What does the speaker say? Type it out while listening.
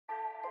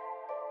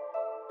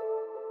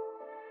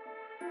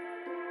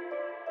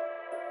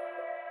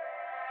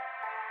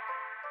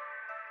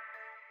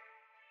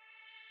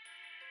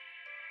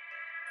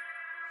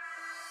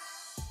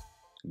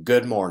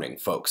Good morning,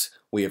 folks.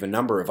 We have a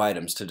number of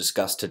items to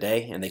discuss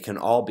today, and they can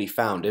all be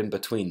found in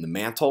between the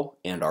mantle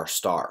and our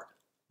star.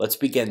 Let's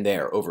begin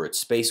there over at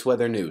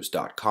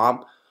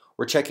spaceweathernews.com.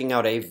 We're checking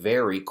out a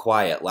very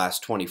quiet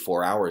last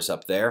 24 hours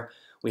up there.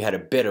 We had a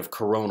bit of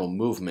coronal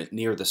movement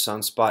near the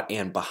sunspot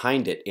and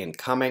behind it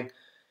incoming.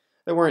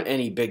 There weren't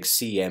any big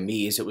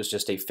CMEs, it was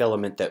just a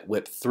filament that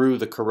whipped through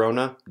the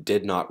corona,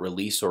 did not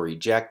release or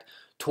eject,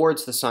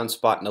 towards the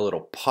sunspot, and a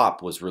little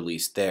pop was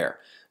released there.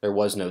 There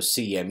was no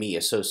CME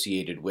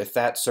associated with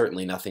that,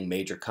 certainly nothing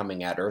major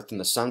coming at Earth, and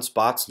the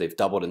sunspots, they've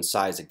doubled in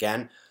size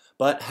again,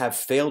 but have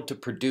failed to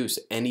produce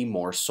any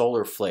more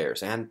solar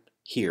flares, and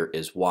here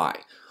is why.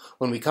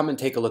 When we come and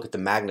take a look at the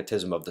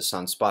magnetism of the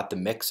sunspot, the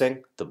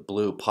mixing, the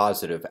blue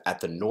positive at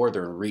the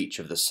northern reach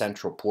of the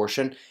central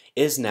portion,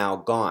 is now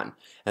gone,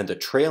 and the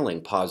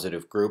trailing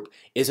positive group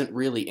isn't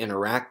really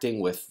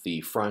interacting with the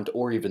front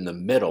or even the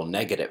middle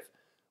negative.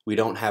 We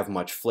don't have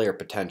much flare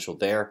potential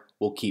there.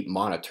 We'll keep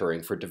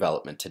monitoring for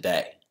development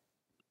today.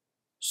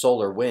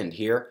 Solar wind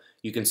here.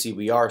 You can see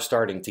we are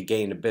starting to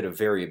gain a bit of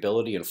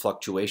variability and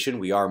fluctuation.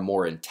 We are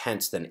more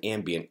intense than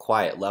ambient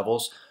quiet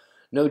levels.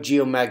 No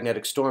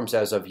geomagnetic storms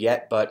as of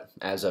yet, but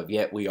as of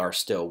yet we are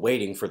still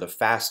waiting for the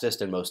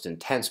fastest and most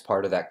intense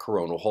part of that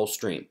coronal hole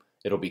stream.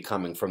 It'll be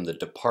coming from the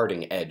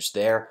departing edge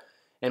there,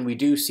 and we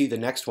do see the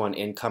next one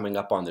incoming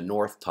up on the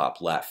north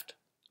top left.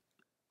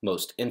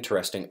 Most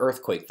interesting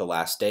earthquake the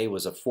last day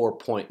was a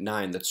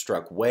 4.9 that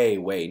struck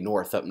way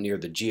north up near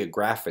the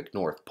geographic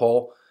North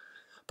Pole.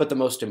 But the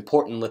most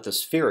important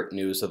lithospheric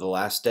news of the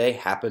last day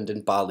happened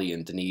in Bali,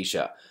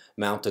 Indonesia.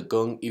 Mount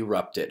Agung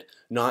erupted.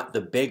 Not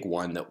the big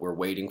one that we're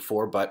waiting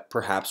for, but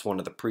perhaps one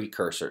of the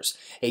precursors.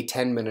 A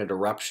 10-minute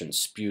eruption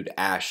spewed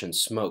ash and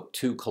smoke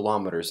 2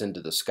 kilometers into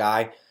the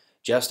sky,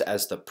 just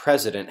as the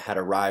president had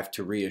arrived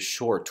to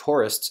reassure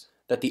tourists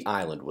that the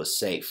island was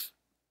safe.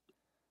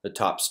 The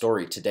top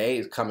story today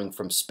is coming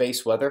from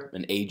Space Weather,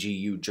 an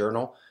AGU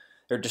journal.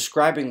 They're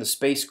describing the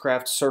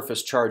spacecraft's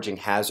surface charging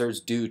hazards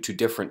due to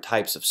different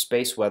types of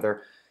space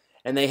weather,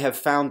 and they have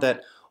found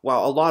that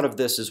while a lot of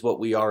this is what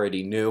we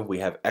already knew, we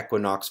have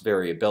equinox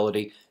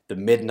variability, the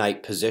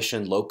midnight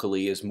position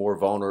locally is more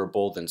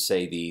vulnerable than,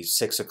 say, the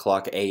 6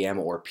 o'clock a.m.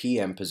 or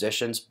p.m.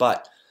 positions,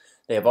 but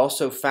they have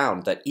also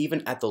found that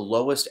even at the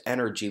lowest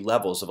energy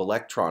levels of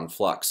electron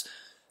flux,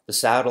 the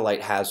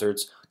satellite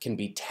hazards can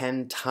be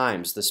 10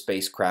 times the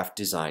spacecraft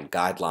design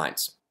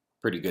guidelines.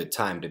 Pretty good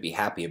time to be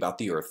happy about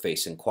the Earth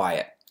facing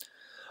quiet.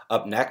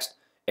 Up next,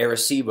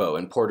 Arecibo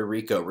in Puerto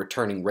Rico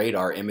returning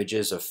radar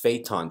images of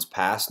Phaeton's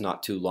pass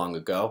not too long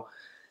ago.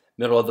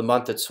 Middle of the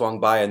month it swung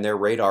by, and their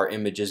radar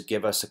images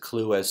give us a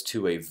clue as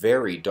to a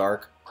very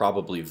dark,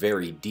 probably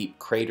very deep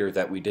crater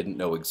that we didn't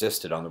know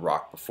existed on the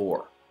rock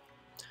before.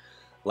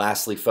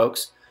 Lastly,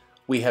 folks,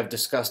 we have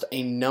discussed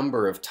a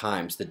number of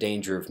times the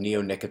danger of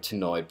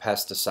neonicotinoid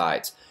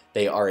pesticides.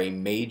 They are a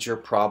major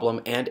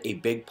problem and a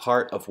big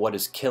part of what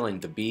is killing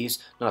the bees,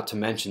 not to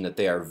mention that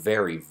they are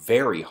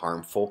very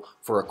harmful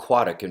for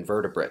aquatic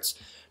invertebrates.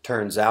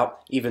 Turns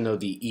out, even though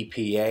the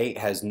EPA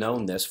has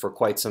known this for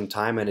quite some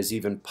time and has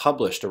even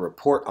published a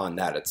report on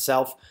that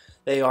itself,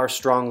 they are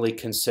strongly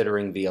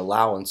considering the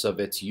allowance of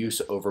its use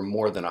over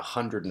more than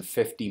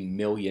 150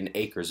 million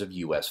acres of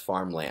U.S.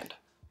 farmland.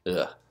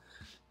 Ugh.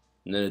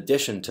 In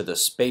addition to the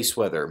space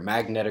weather,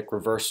 magnetic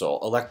reversal,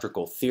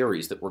 electrical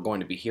theories that we're going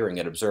to be hearing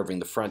at Observing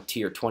the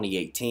Frontier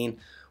 2018,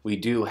 we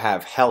do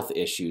have health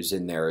issues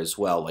in there as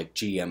well, like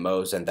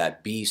GMOs and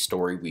that bee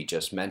story we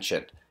just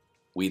mentioned.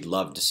 We'd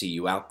love to see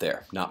you out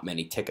there. Not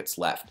many tickets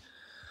left.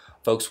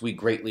 Folks, we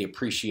greatly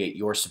appreciate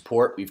your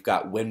support. We've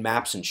got wind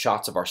maps and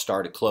shots of our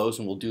star to close,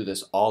 and we'll do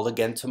this all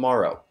again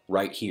tomorrow,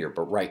 right here.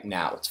 But right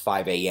now, it's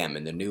 5 a.m.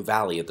 in the new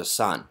Valley of the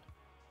Sun.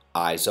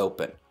 Eyes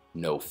open,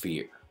 no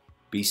fear.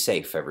 Be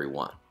safe,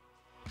 everyone.